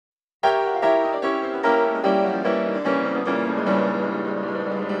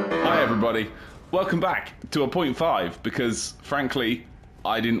everybody, welcome back to a 0.5 because frankly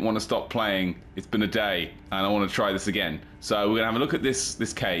I didn't want to stop playing. It's been a day and I want to try this again. So we're gonna have a look at this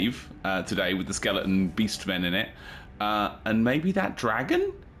cave today with the skeleton beast men in it, and maybe that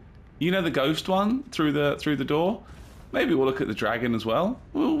dragon, you know, the ghost one through the door. Maybe we'll look at the dragon as well.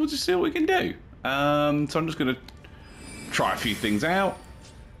 We'll just see what we can do. So I'm just gonna try a few things out,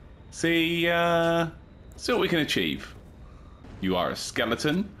 see what we can achieve. You are a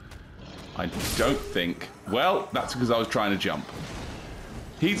skeleton. I don't think... Well, that's because I was trying to jump.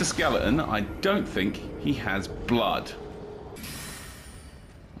 He's a skeleton. I don't think he has blood.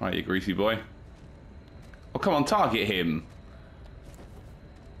 Alright, you greasy boy. Oh, come on, target him.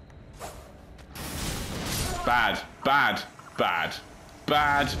 Bad, bad, bad,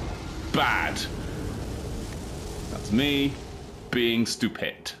 bad, bad. That's me being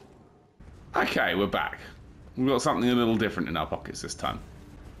stupid. Okay, we're back. We've got something a little different in our pockets this time.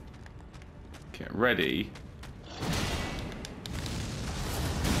 Get ready.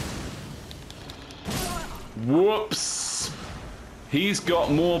 Whoops! He's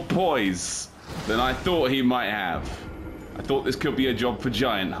got more poise than I thought he might have. I thought this could be a job for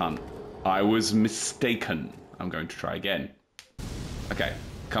Giant Hunt. I was mistaken. I'm going to try again. Okay,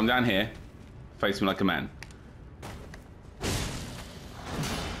 come down here. Face me like a man.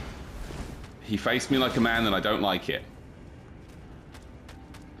 He faced me like a man and I don't like it.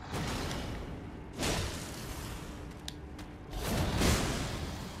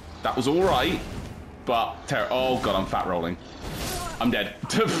 That was alright, but... Oh god, I'm fat rolling. I'm dead.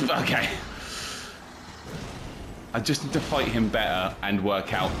 Okay. I just need to fight him better and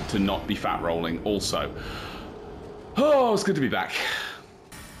work out to not be fat rolling also. Oh, it's good to be back.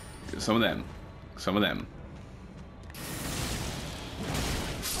 Some of them. Some of them.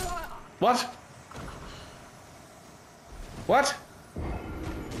 What? What?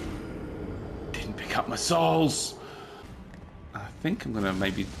 Didn't pick up my souls. I think I'm gonna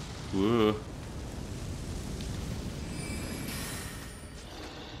maybe... Whoa.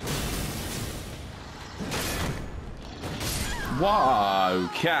 Wow,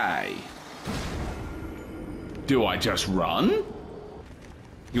 okay. Do I just run? Give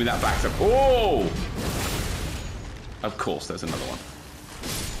me that back up. Oh! Of course, there's another one.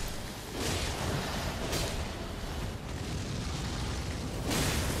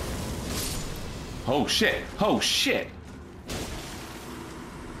 Oh shit! Oh shit!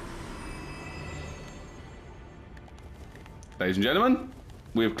 Ladies and gentlemen,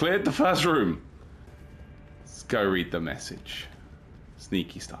 we have cleared the first room. Let's go read the message.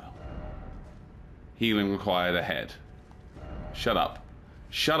 Sneaky style. Healing required ahead. Shut up.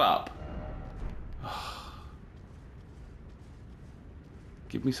 Shut up.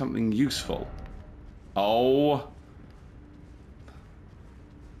 Give me something useful. Oh.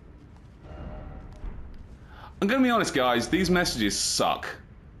 I'm gonna be honest, guys. These messages suck.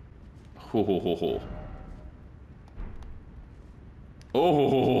 Ho ho ho ho.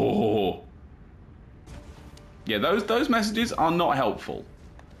 Oh. Yeah, those messages are not helpful.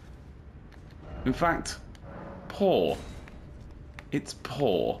 In fact, poor. It's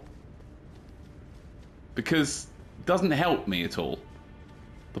poor. Because it doesn't help me at all.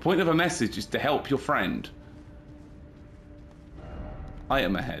 The point of a message is to help your friend.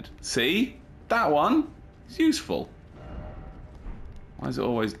 Item ahead. See? That one is useful. Why is it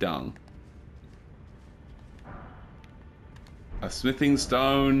always dung? A smithing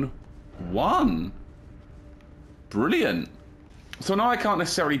stone. 1. Brilliant. So now I can't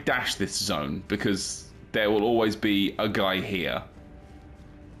necessarily dash this zone because there will always be a guy here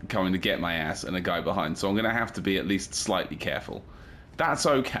coming to get my ass and a guy behind. So I'm going to have to be at least slightly careful. That's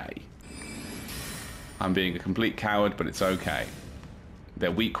okay. I'm being a complete coward, but it's okay. They're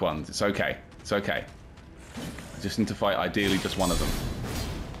weak ones. It's okay. It's okay. I just need to fight ideally just one of them.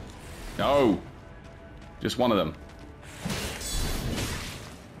 No. Just one of them.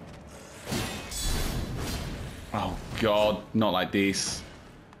 Oh god, not like this.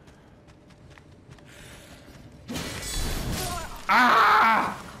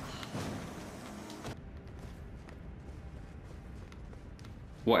 Ah!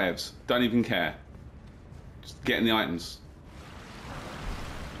 Whatevs. Don't even care. Just getting the items.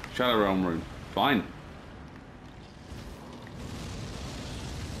 Shadow Realm room. Fine.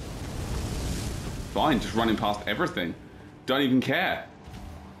 Fine, just running past everything. Don't even care.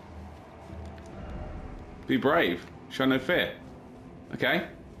 Be brave. Show no fear. Okay?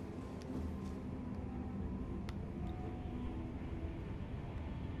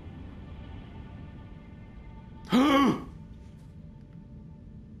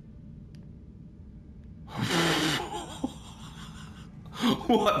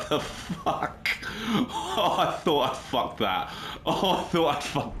 What the fuck? Oh, I thought I'd fucked that. Oh, I thought I'd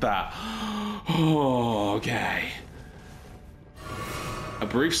fucked that. Oh, okay. A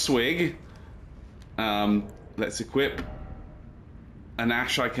brief swig. Let's equip an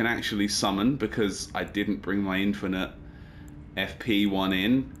ash I can actually summon because I didn't bring my infinite FP one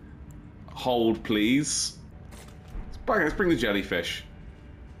in. Hold, please. Let's bring the jellyfish.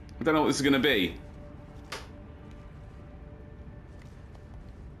 I don't know what this is going to be.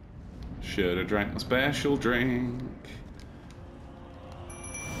 Should have drank a special drink.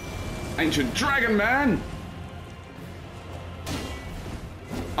 Ancient Dragon Man!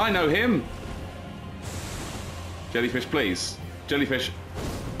 I know him! Jellyfish, please. Jellyfish,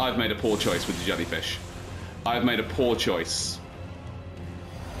 I've made a poor choice with the jellyfish. I've made a poor choice.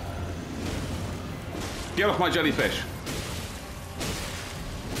 Get off my jellyfish!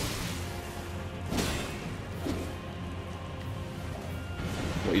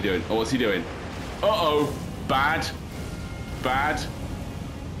 What are you doing? Oh, what's he doing? Uh-oh! Bad. Bad.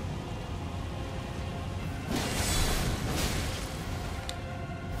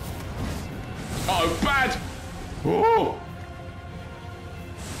 Uh-oh, bad! Oh!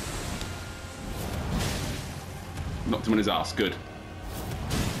 Knocked him on his ass, good.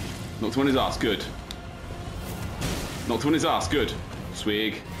 Knocked him on his ass, good. Knocked him on his ass, good.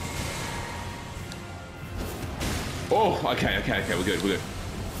 Swig. Oh, okay, we're good, we're good.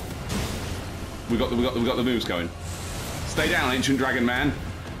 We got the moves going. Stay down, Ancient Dragon Man.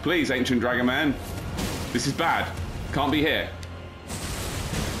 Please, Ancient Dragon Man. This is bad. Can't be here.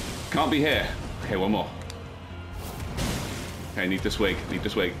 Can't be here. Okay, one more. Okay, need to swig. Need to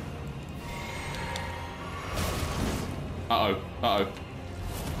swig. Uh-oh. Uh-oh.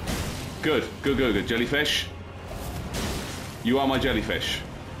 Good. Good, good, good. Jellyfish. You are my jellyfish.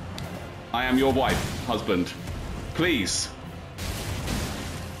 I am your wife, husband. Please.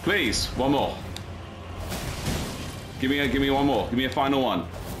 Please, one more. Give me one more. Give me a final one.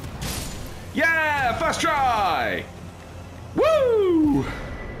 Yeah! First try! Woo!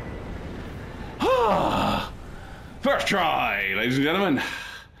 Ah! First try, ladies and gentlemen.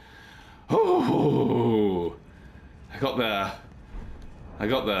 Oh! I got the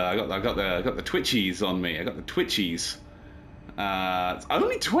twitchies on me. I got the twitchies. It's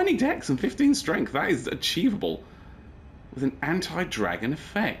only 20 dex and 15 strength. That is achievable with an anti-dragon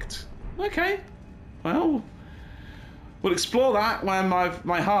effect. Okay. Well, we'll explore that when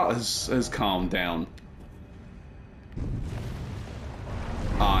my heart has calmed down.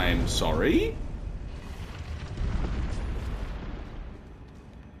 I'm sorry?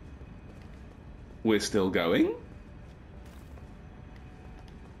 We're still going?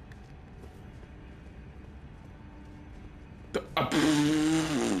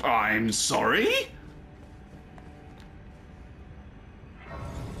 I'm sorry?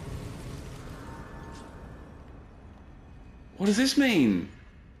 What does this mean?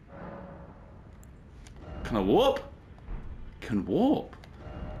 Can I warp? Can warp?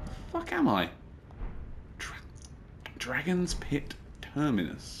 The fuck am I? Dragon's Pit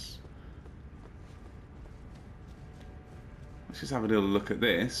Terminus. Let's just have a little look at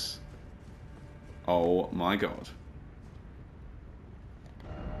this. Oh my god.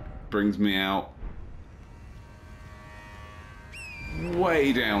 Brings me out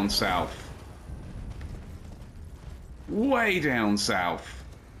way down south. Way down south.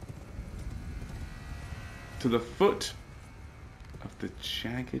 To the foot of the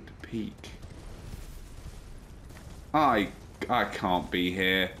jagged peak. I can't be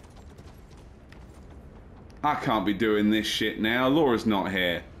here. I can't be doing this shit now. Laura's not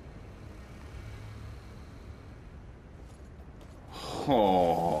here.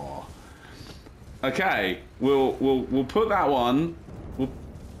 Oh. Okay, we'll put that one.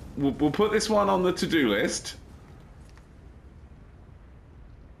 We'll put this one on the to-do list.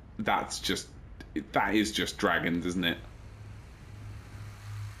 That is just dragons, isn't it?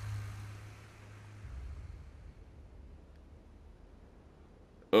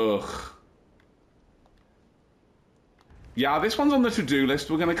 Ugh. Yeah, this one's on the to-do list.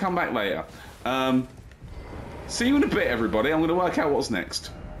 We're going to come back later. See you in a bit, everybody. I'm going to work out what's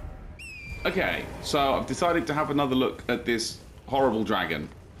next. Okay, so I've decided to have another look at this horrible dragon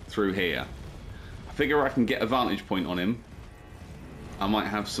through here. I figure I can get a vantage point on him. I might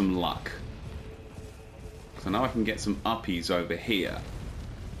have some luck. So now I can get some uppies over here.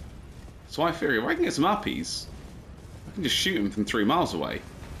 So I figure if I can get some uppies, I can just shoot him from 3 miles away.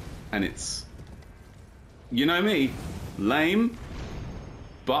 And it's, you know me, lame,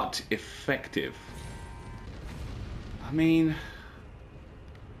 but effective. I mean,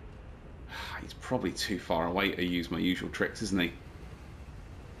 he's probably too far away to use my usual tricks, isn't he?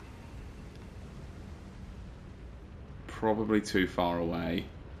 probably too far away.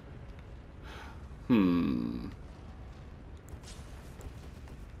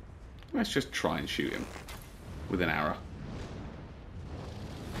 Let's just try and shoot him with an arrow.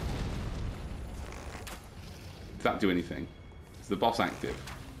 Does that do anything? Is the boss active?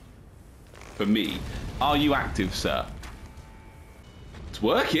 For me. Are you active, sir? It's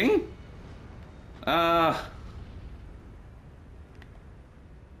working?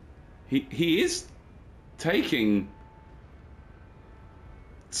 He is taking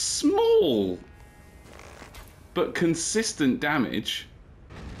small but consistent damage.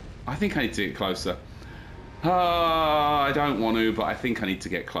 I think I need to get closer. I don't want to, but I think I need to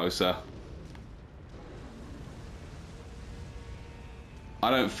get closer. I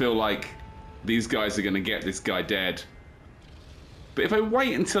don't feel like these guys are going to get this guy dead. But if I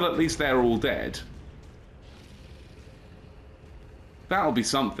wait until at least they're all dead, that'll be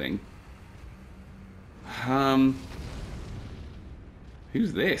something.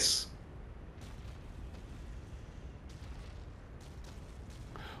 Who's this?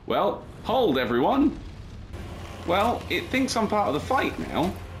 Well, hold everyone. Well, it thinks I'm part of the fight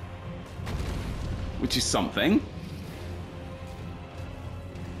now, which is something.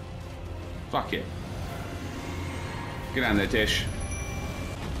 Fuck it. Get down there, Tish.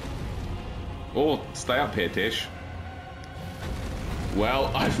 Or stay up here, Tish.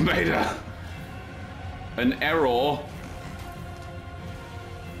 Well, I've made an error.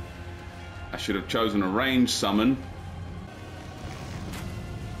 I should have chosen a ranged summon.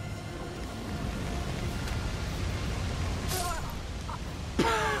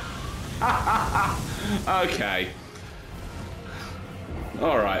 Okay.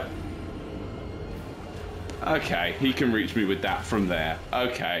 Alright. Okay, he can reach me with that from there.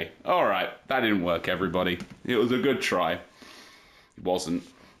 Okay. Alright. That didn't work, everybody. It was a good try. It wasn't.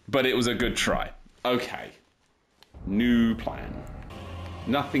 But it was a good try. Okay. New plan.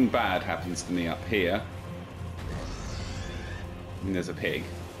 Nothing bad happens to me up here. I mean, there's a pig.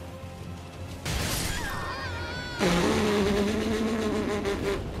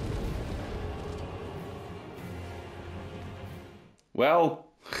 Well,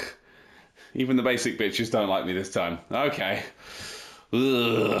 even the basic bitches don't like me this time. Okay.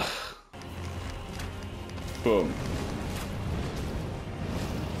 Ugh. Boom.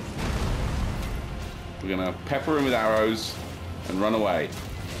 We're gonna pepper him with arrows and run away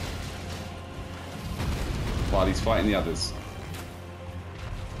while he's fighting the others.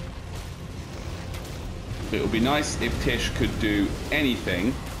 It would be nice if Tish could do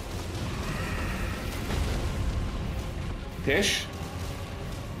anything. Tish?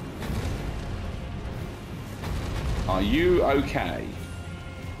 Are you okay?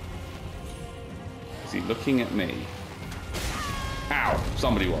 Is he looking at me? Ow!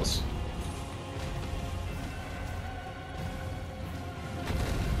 Somebody was.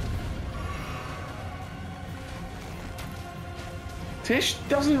 Tish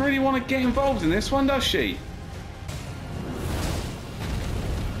doesn't really want to get involved in this one, does she?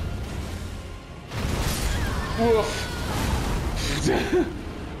 Woof.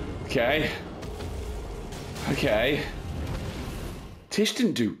 Okay. Okay. Tish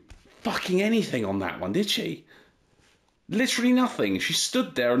didn't do fucking anything on that one, did she? Literally nothing. She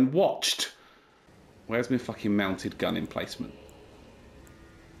stood there and watched. Where's my fucking mounted gun emplacement?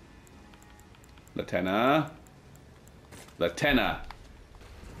 Lieutenant. Lieutenant.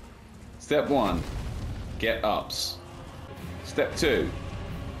 Step 1. Get ups. Step 2.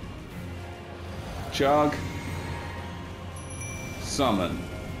 Chug. Summon.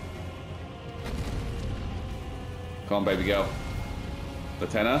 Come on, baby girl.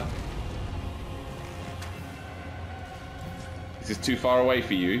 Lieutenant. Is this too far away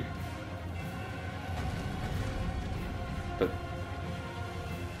for you? But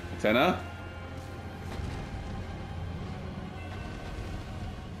Lieutenant?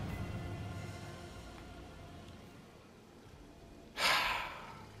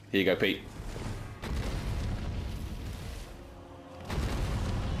 Here you go, Pete.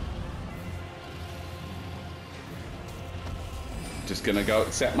 Just gonna go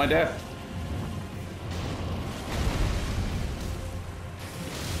accept my death.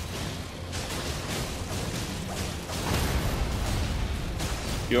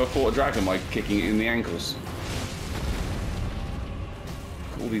 You ever fought a dragon by kicking it in the ankles?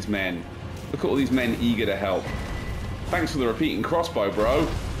 Look at all these men. Look at all these men eager to help. Thanks for the repeating crossbow, bro.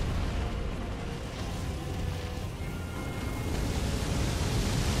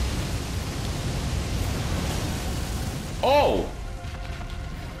 Oh!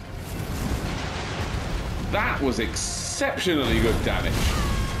 That was exceptionally good damage.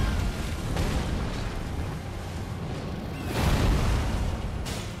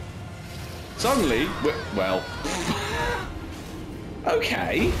 Suddenly, well...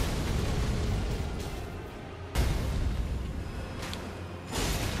 okay.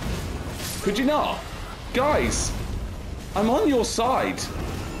 Could you not? Guys, I'm on your side.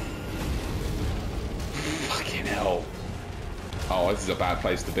 Fucking hell. Oh, this is a bad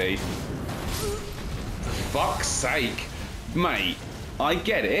place to be. Fuck's sake. Mate, I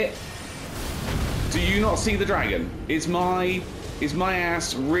get it. Do you not see the dragon? Is my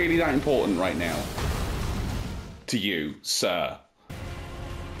ass really that important right now? To you, sir?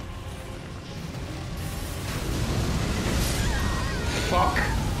 Fuck.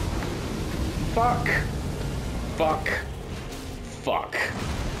 Fuck. Fuck. Fuck.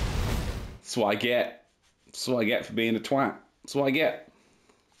 That's what I get. That's what I get for being a twat. That's what I get.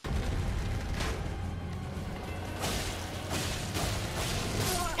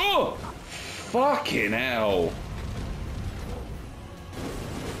 Oh! Fucking hell.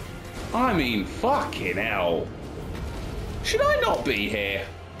 I mean, fucking hell. Should I not be here?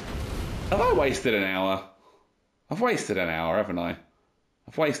 Have I wasted an hour? I've wasted an hour, haven't I?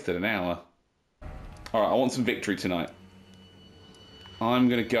 I've wasted an hour. Alright, I want some victory tonight. I'm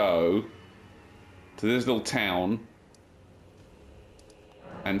gonna go to this little town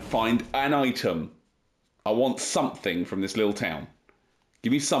and find an item. I want something from this little town.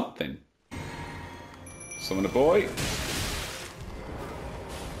 Give me something. Summon a boy.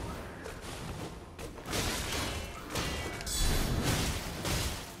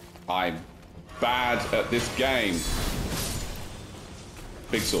 I'm bad at this game.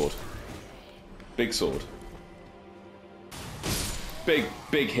 Big sword. Big sword.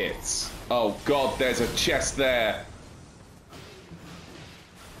 Big hits. Oh god, there's a chest there.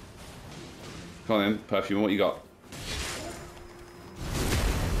 Come on then, Perfume, what you got?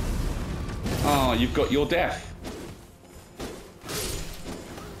 Oh, you've got your death.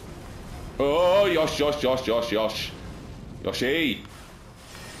 Oh, Yosh. Yoshi.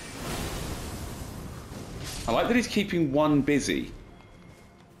 I like that he's keeping one busy.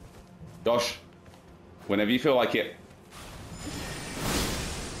 Yosh, whenever you feel like it.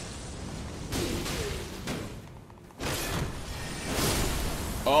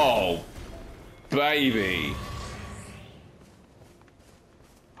 Oh, baby.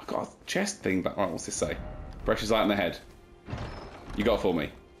 I got a chest thing back. Right, what's this say? Precious light in the head. You got it for me.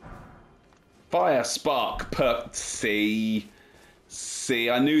 Fire spark See,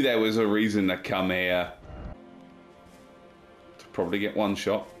 I knew there was a reason to come here. To probably get one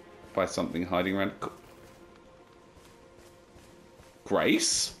shot by something hiding around.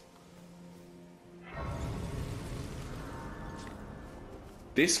 Grace?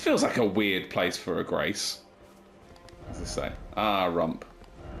 This feels like a weird place for a Grace. What does this say? Ah, rump.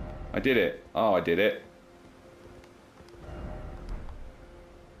 I did it. Oh, I did it.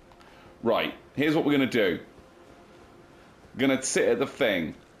 Right, here's what we're going to do. I'm going to sit at the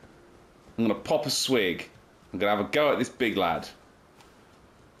thing. I'm going to pop a swig. I'm going to have a go at this big lad.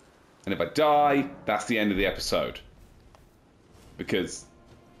 And if I die, that's the end of the episode. Because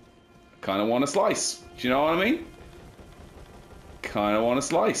I kind of want a slice. Do you know what I mean? Kind of want a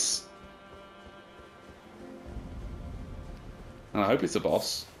slice. And I hope it's a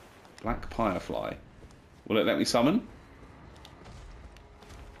boss. Black Firefly. Will it let me summon?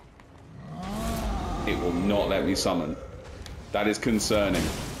 It will not let me summon. That is concerning.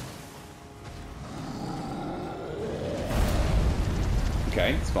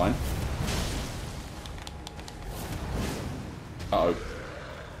 Okay, it's fine. Uh-oh.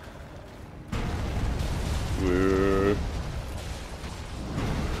 Whoa.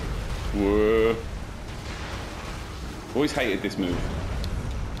 Whoa. Always hated this move.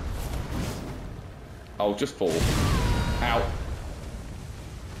 I'll just fall. Ow.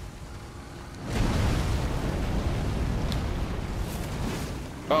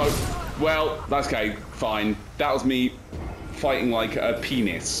 Oh, well, that's okay, fine. That was me fighting like a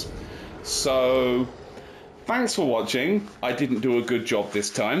penis. So, thanks for watching. I didn't do a good job this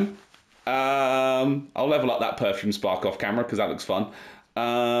time. I'll level up that perfume spark off camera because that looks fun.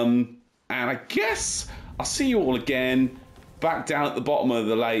 And I guess I'll see you all again back down at the bottom of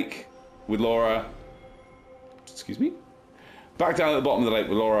the lake with Laura. Excuse me? Back down at the bottom of the lake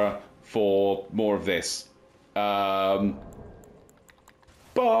with Laura for more of this.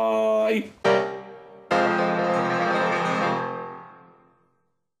 Bye!